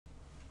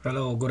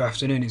Hello, good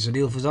afternoon. It's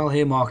Adil Fazal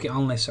here, market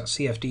analyst at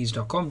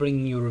CFDs.com,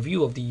 bringing you a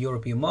review of the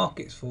European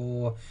markets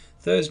for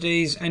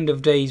Thursday's end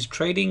of days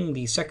trading,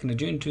 the 2nd of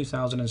June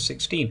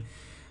 2016.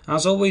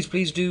 As always,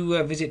 please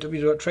do visit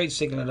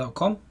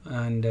www.tradesignaler.com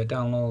and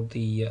download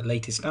the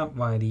latest app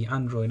via the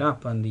Android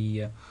app and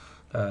the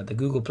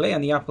Google Play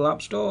and the Apple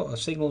App Store.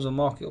 Signals and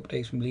market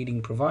updates from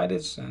leading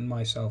providers and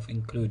myself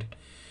included.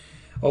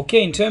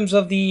 Okay, in terms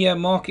of the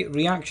market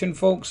reaction,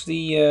 folks, the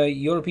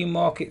European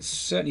markets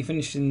certainly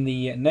finished in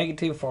the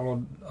negative,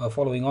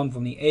 following on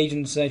from the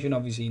Asian session,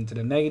 obviously into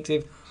the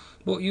negative.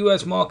 But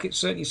US markets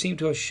certainly seem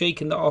to have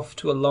shaken that off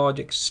to a large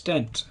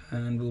extent,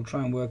 and we'll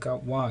try and work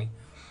out why.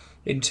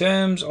 In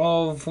terms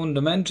of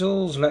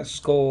fundamentals, let's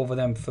go over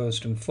them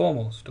first and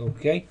foremost,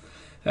 okay?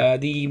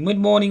 The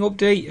mid-morning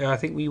update, I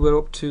think we were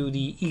up to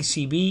the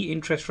ECB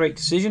interest rate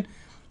decision,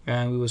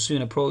 and we were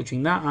soon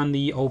approaching that, and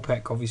the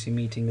OPEC obviously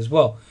meeting as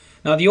well.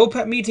 Now, the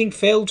OPEC meeting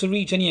failed to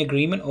reach any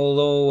agreement,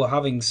 although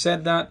having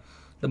said that,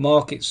 the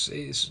markets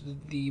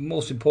the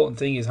most important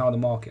thing is how the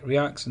market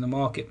reacts, and the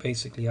market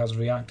basically has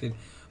reacted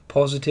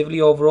positively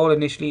overall.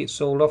 Initially, it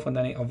sold off, and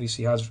then it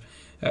obviously has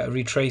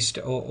retraced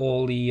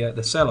all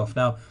the sell-off.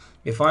 Now,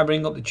 if I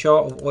bring up the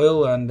chart of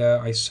oil, and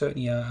I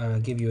certainly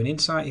give you an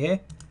insight here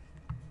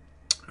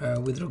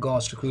with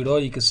regards to crude oil,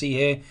 you can see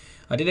here,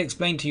 I did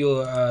explain to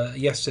you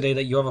yesterday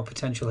that you have a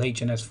potential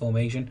H&S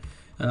formation,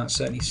 and that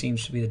certainly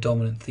seems to be the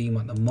dominant theme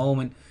at the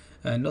moment.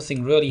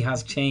 Nothing really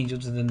has changed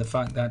other than the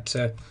fact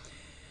that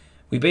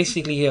we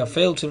basically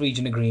failed to reach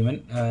an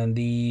agreement, and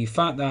the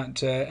fact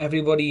that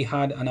everybody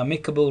had an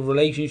amicable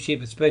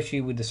relationship,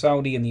 especially with the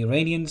Saudi and the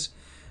Iranians,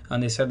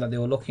 and they said that they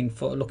were looking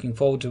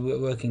forward to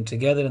working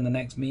together, and the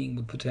next meeting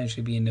would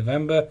potentially be in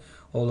November,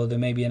 although there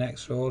may be an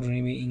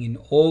extraordinary meeting in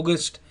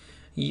August.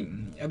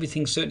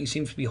 Everything certainly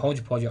seems to be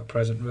hodgepodge at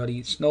present, really.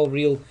 It's no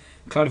real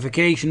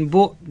clarification,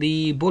 but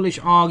the bullish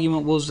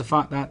argument was the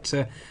fact that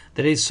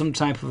there is some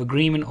type of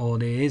agreement, or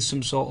there is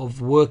some sort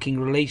of working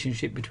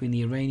relationship between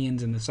the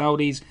Iranians and the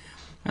Saudis,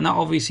 and that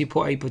obviously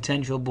put a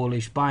potential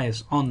bullish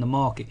bias on the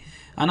market.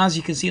 And as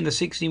you can see in the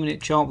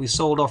 60-minute chart, we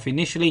sold off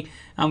initially,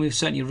 and we've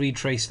certainly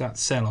retraced that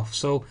sell-off.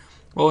 So,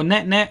 well,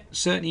 net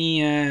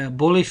certainly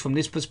bullish from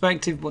this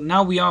perspective, but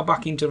now we are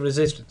back into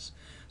resistance.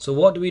 So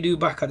what do we do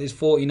back at this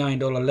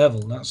 $49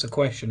 level? That's the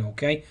question,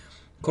 okay?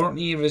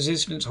 Currently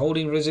resistance,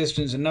 holding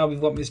resistance, and now we've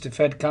got Mr.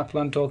 Fed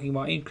Kaplan talking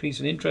about increase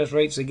in interest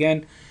rates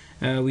again.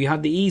 We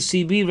had the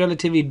ECB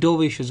relatively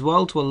dovish as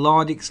well to a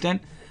large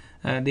extent.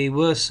 They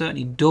were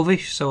certainly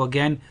dovish, so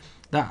again,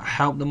 that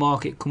helped the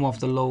market come off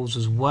the lows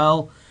as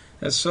well.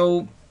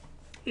 So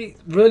it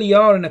really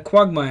are in a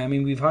quagmire. I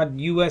mean, we've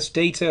had US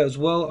data as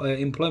well.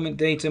 Employment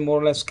data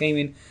more or less came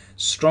in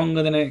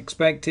stronger than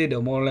expected,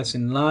 or more or less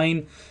in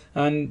line,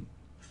 and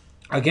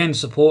again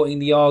supporting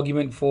the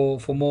argument for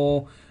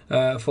more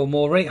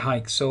rate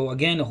hikes. So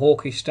again, a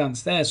hawkish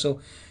stance there.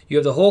 So you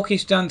have the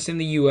hawkish stance in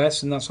the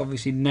US, and that's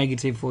obviously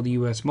negative for the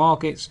US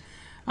markets.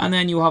 And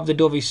then you have the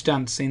dovish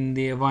stance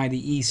via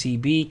the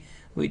ECB,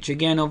 which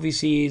again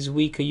obviously is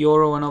weaker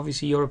euro, and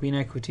obviously European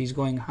equities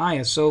going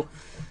higher. So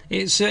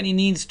it certainly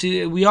needs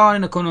to. We are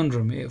in a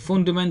conundrum, a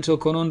fundamental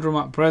conundrum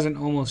at present.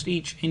 Almost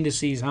each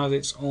indices has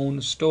its own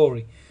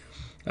story.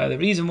 The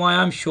reason why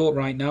I'm short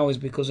right now is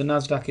because the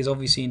Nasdaq is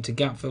obviously into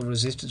gap fill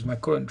resistance. My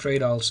current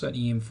trade, I'll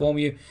certainly inform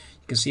you.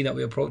 You can see that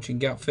we're approaching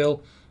gap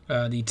fill.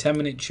 The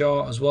 10-minute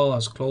chart as well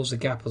has closed the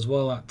gap as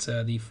well at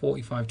the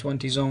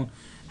 45.20 zone.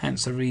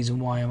 Hence the reason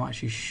why I'm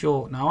actually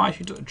short. Now I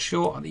actually took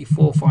short at the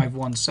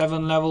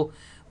 4517 level,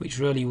 which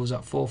really was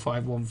at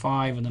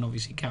 4515, and then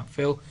obviously gap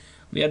fill.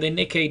 We had the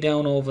Nikkei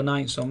down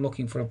overnight, so I'm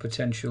looking for a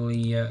potential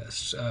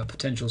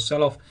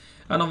sell-off,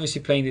 and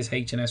obviously playing this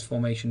H&S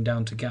formation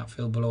down to gap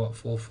fill below at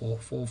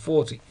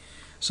 44440.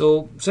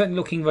 So certainly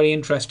looking very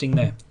interesting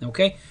there.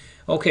 Okay,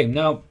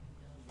 now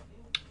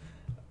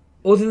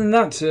other than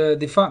that,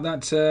 the fact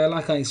that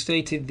like I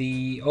stated,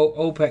 the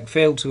OPEC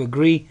failed to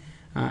agree,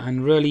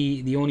 and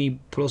really the only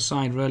plus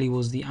side really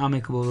was the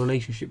amicable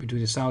relationship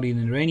between the Saudi and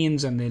the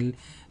Iranians, and it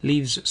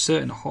leaves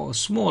a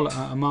small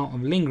amount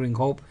of lingering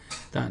hope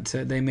that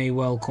they may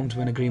well come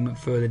to an agreement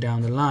further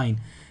down the line.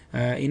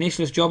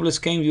 Initial jobless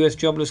claims, US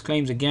jobless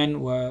claims again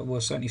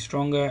were certainly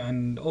stronger,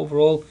 and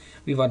overall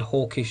we've had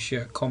hawkish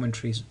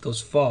commentaries thus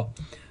far.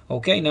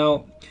 Okay,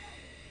 now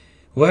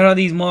where are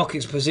these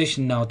markets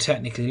positioned now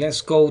technically?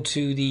 Let's go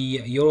to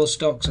the Euro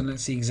stocks and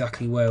let's see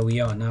exactly where we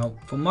are. Now,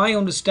 from my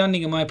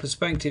understanding and my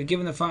perspective,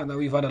 given the fact that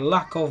we've had a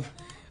lack of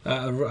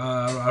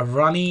a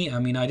rally, I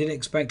mean, I did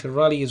expect a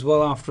rally as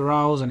well after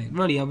hours, and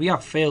we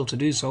have failed to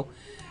do so.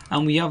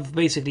 And we have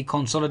basically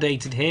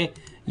consolidated here.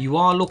 You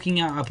are looking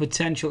at a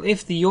potential,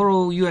 if the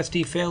Euro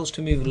USD fails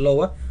to move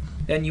lower,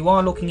 then you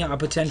are looking at a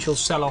potential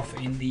sell-off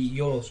in the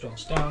Euro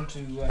stocks down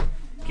to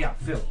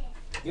gap fill.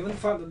 Given the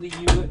fact that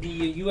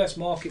the US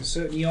markets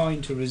certainly are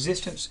into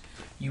resistance,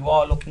 you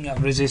are looking at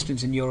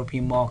resistance in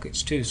European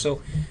markets too.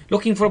 So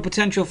looking for a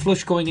potential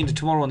flush going into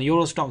tomorrow, and the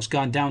Euro stocks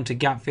gone down to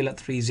gap fill at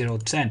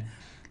 3010,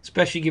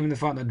 especially given the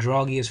fact that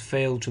Draghi has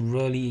failed to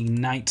really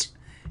ignite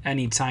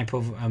any type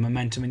of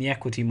momentum in the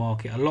equity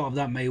market. A lot of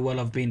that may well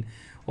have been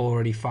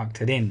already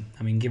factored in.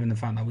 I mean, given the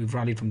fact that we've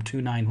rallied from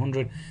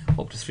 2,900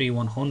 up to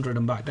 3,100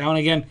 and back down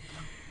again,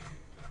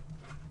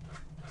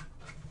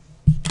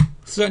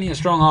 certainly a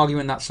strong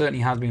argument that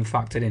certainly has been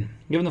factored in.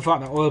 Given the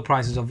fact that oil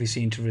prices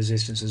obviously into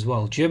resistance as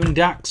well. German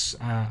DAX,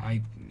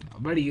 I'm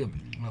very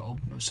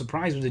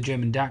surprised with the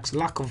German DAX.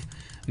 Lack of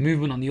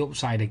movement on the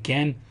upside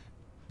again.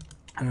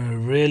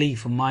 Really,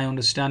 from my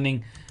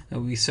understanding,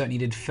 we certainly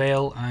did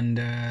fail. And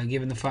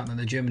given the fact that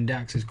the German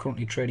DAX is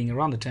currently trading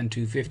around the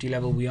 10,250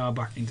 level, we are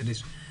back into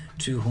this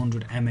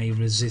 200 MA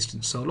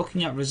resistance. So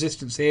looking at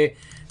resistance here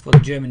for the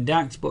German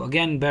DAX. But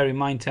again, bear in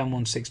mind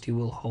 10,160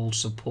 will hold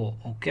support.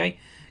 Okay.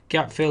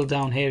 Gap fill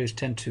down here is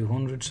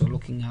 10,200, so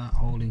looking at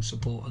holding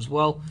support as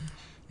well.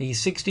 The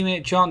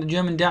 60-minute chart, the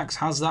German DAX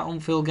has that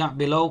unfilled gap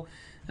below.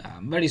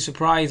 I'm very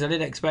surprised. I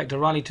did expect a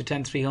rally to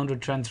 10,300,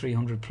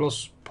 10,300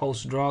 plus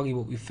post Draghi,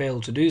 but we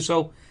failed to do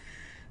so.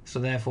 So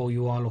therefore,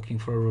 you are looking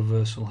for a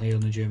reversal here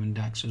on the German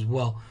DAX as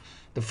well.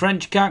 The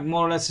French CAC,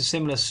 more or less a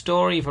similar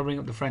story. If I bring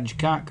up the French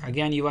CAC,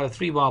 again, you had a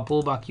 3-bar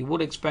pullback. You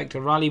would expect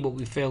a rally, but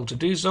we failed to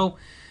do so.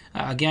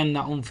 Again,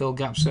 that unfilled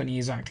gap certainly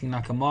is acting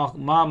like a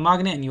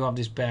magnet, and you have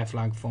this bear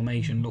flag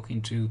formation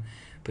looking to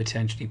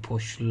potentially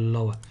push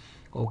lower.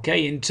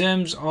 Okay, in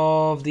terms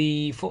of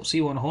the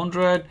FTSE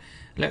 100,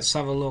 let's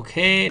have a look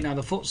here. Now,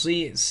 the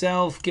FTSE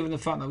itself, given the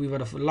fact that we've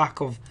had a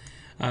lack of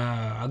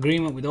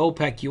agreement with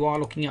OPEC, you are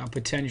looking at a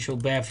potential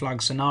bear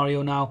flag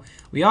scenario now.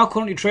 We are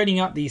currently trading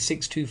at the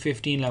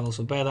 6,215 level,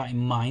 so bear that in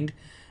mind.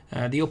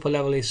 The upper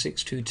level is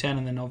 6,210,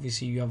 and then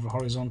obviously you have a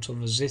horizontal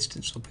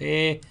resistance up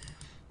here,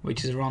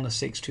 which is around the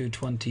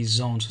 6,220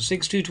 zone. So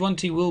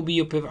 6,220 will be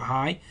your pivot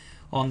high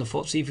on the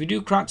FTSE. If you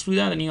do crack through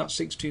that, then you got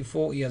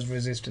 6,240 as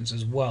resistance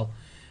as well.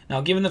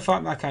 Now, given the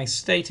fact, like I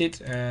stated,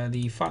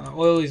 the fact that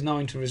oil is now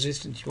into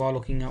resistance, you are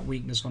looking at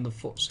weakness on the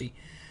FTSE,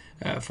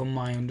 from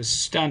my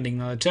understanding.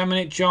 Now, the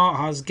 10-minute chart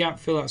has gap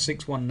fill at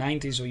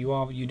 6,190, so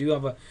you do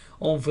have a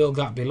unfilled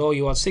gap below.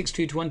 You have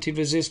 6,220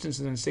 resistance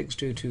and then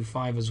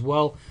 6,225 as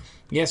well.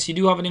 Yes, you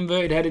do have an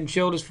inverted head and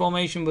shoulders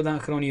formation, but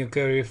that can only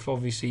occur if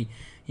obviously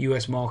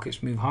US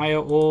markets move higher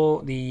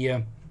or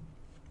the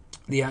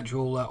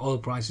actual oil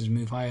prices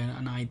move higher,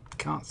 and I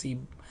can't see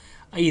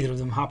either of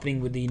them happening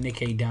with the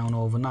Nikkei down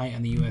overnight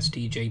and the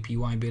USD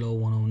JPY below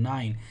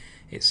 109.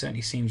 It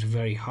certainly seems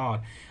very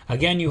hard.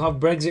 Again, you have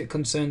Brexit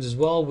concerns as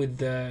well,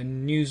 with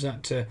news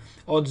that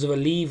odds of a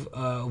leave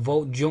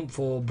vote jump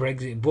for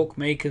Brexit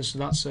bookmakers.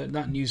 So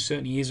that news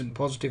certainly isn't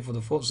positive for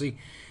the FTSE,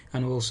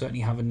 and will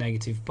certainly have a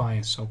negative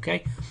bias.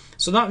 Okay,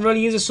 so that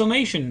really is a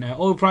summation.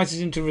 Oil prices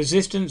into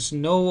resistance,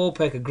 no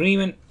OPEC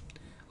agreement,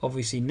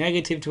 obviously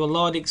negative to a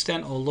large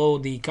extent, although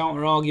the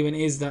counter argument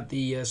is that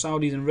the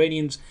Saudis and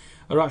Iranians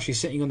are actually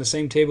sitting on the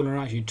same table and are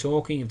actually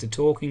talking. If they're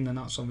talking, then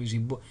that's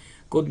obviously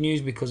good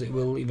news, because it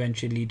will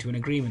eventually lead to an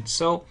agreement.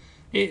 So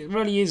it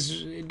really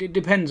is, it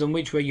depends on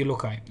which way you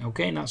look at it.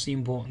 Okay, and that's the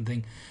important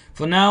thing.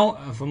 For now,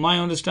 from my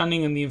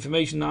understanding and the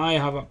information that I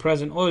have at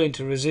present, oil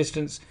into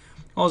resistance,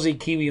 Aussie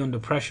Kiwi under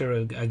pressure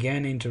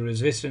again into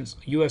resistance.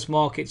 US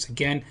markets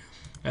again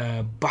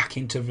back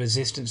into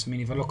resistance. I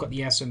mean, if I look at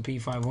the S&P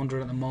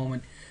 500 at the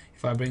moment,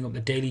 if I bring up the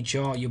daily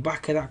chart, you're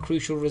back at that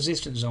crucial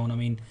resistance zone. I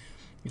mean,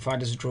 if I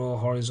just draw a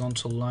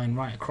horizontal line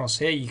right across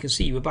here, you can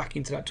see we're back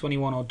into that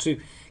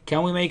 2102.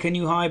 Can we make a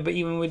new high? But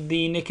even with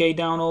the Nikkei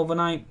down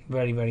overnight,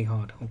 very, very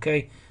hard.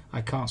 Okay,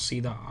 I can't see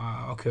that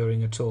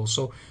occurring at all.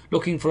 So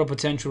looking for a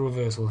potential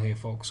reversal here,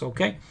 folks.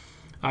 Okay,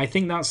 I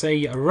think that's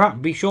a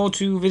wrap. Be sure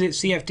to visit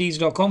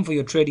cfds.com for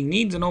your trading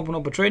needs and open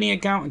up a trading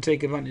account and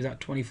take advantage of that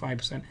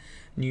 25%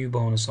 new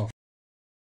bonus offer.